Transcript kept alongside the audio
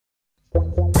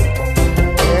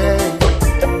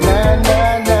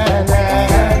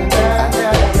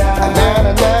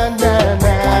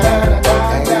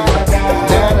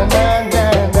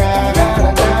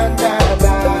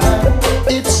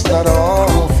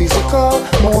physical,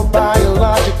 more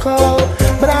biological.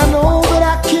 But I know that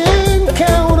I can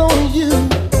count on you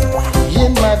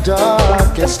in my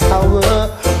darkest hour.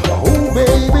 Oh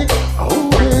baby, oh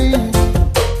baby.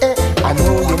 I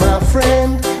know you're my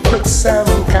friend, but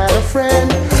some kind of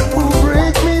friend who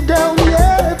break me down,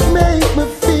 yet make me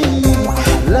feel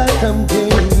like I'm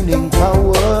gaining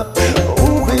power.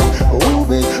 Oh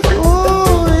baby,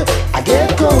 I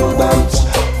get cold bumps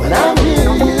when I'm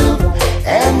near you,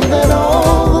 and then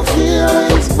all the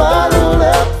feelings bottled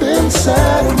up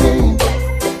inside of me.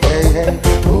 Hey,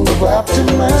 move up to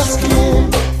my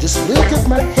skin, just look at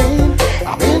my hand.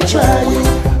 I've been trying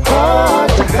hard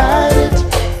to hide it,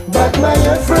 but my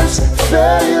efforts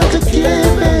fail to keep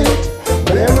it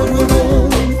buried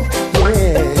within,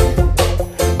 yeah,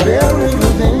 buried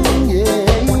within, yeah.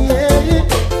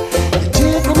 You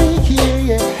tickle me here,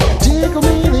 yeah, tickle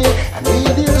me there. I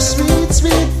need your sweet,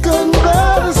 sweet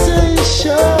conversation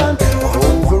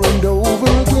over and over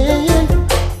again.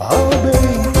 Oh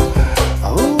baby,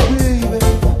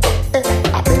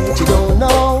 I bet you don't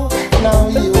know, now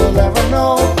you will never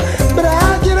know. But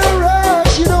I get a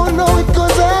rush, you don't know it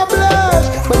 'cause I blush.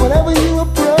 But whenever you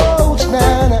approach,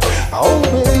 nah, oh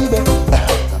baby,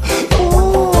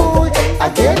 ooh, I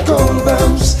get cold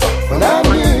bumps when I'm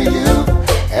near you,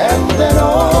 and then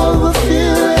all the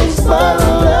feelings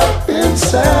bottled up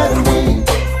inside of me.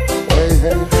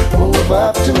 Hey, move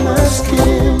up to my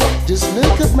skin, just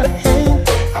look at my hand.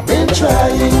 I've been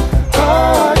trying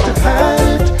hard to hide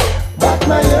it, but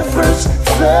my efforts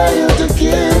fail to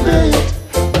keep it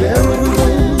buried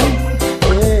within,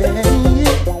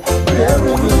 yeah,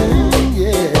 buried within,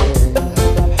 yeah.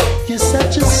 You're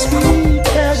such a sweet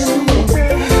agony,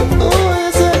 oh,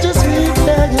 you're such a sweet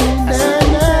agony,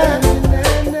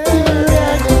 you're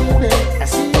agony,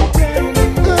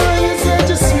 oh, you're such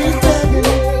a sweet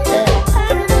agony,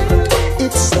 yeah.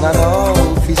 It's not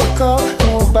all physical,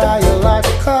 more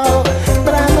biological,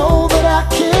 but I know that I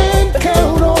can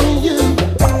count on you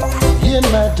in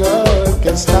my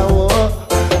darkest hour.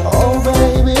 Oh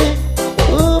baby,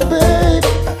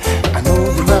 I know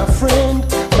you're my friend,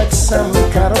 but some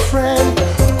kind of friend